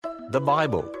The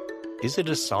Bible. Is it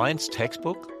a science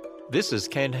textbook? This is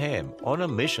Ken Ham on a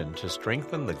mission to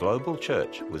strengthen the global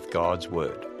church with God's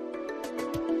Word.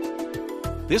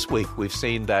 This week we've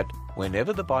seen that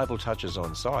whenever the Bible touches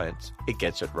on science, it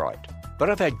gets it right. But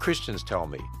I've had Christians tell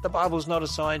me, the Bible's not a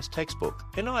science textbook.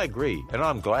 And I agree, and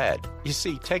I'm glad. You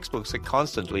see, textbooks are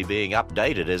constantly being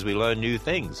updated as we learn new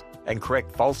things and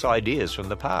correct false ideas from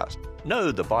the past.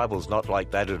 No, the Bible's not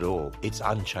like that at all. It's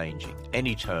unchanging and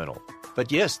eternal.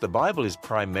 But yes, the Bible is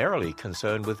primarily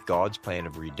concerned with God's plan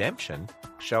of redemption,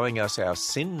 showing us our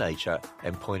sin nature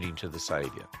and pointing to the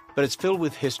Saviour. But it's filled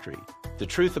with history, the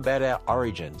truth about our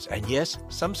origins, and yes,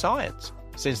 some science.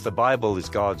 Since the Bible is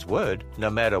God's Word, no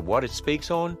matter what it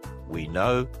speaks on, we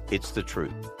know it's the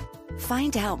truth.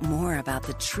 Find out more about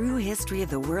the true history of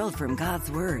the world from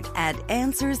God's Word at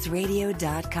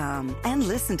AnswersRadio.com and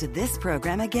listen to this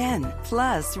program again.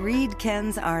 Plus, read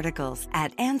Ken's articles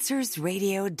at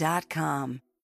AnswersRadio.com.